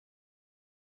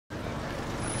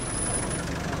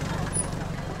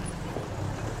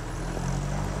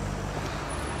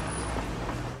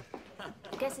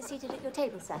guests are seated at your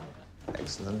table, sir.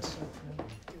 Excellent.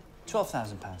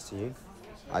 £12,000 to you.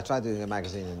 I tried doing a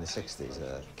magazine in the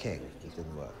 60s, King. It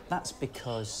didn't work. That's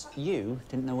because you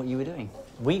didn't know what you were doing.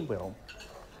 We will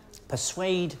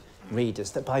persuade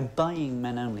readers that by buying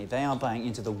Men Only, they are buying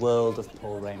into the world of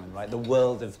Paul Raymond, right? The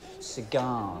world of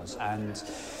cigars and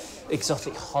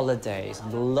exotic holidays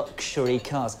and luxury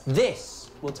cars.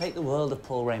 This will take the world of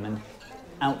Paul Raymond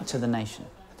out to the nation.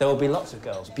 There will be lots of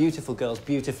girls,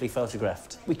 beautifully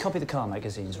photographed. We copy the car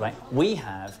magazines, right? We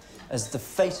have, as the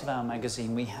face of our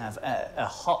magazine, we have a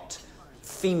hot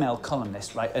female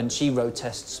columnist, right? And she road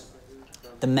tests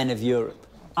the men of Europe.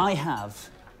 I have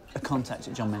a contact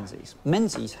at John Menzies.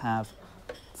 Menzies have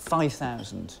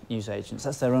 5,000 newsagents.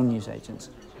 That's their own newsagents.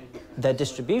 Their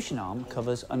distribution arm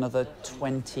covers another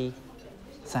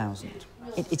 20,000.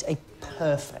 It's a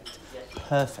perfect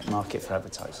market for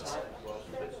advertisers.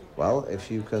 Well, if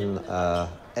you can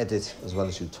edit as well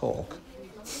as you talk,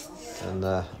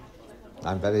 then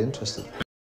I'm very interested.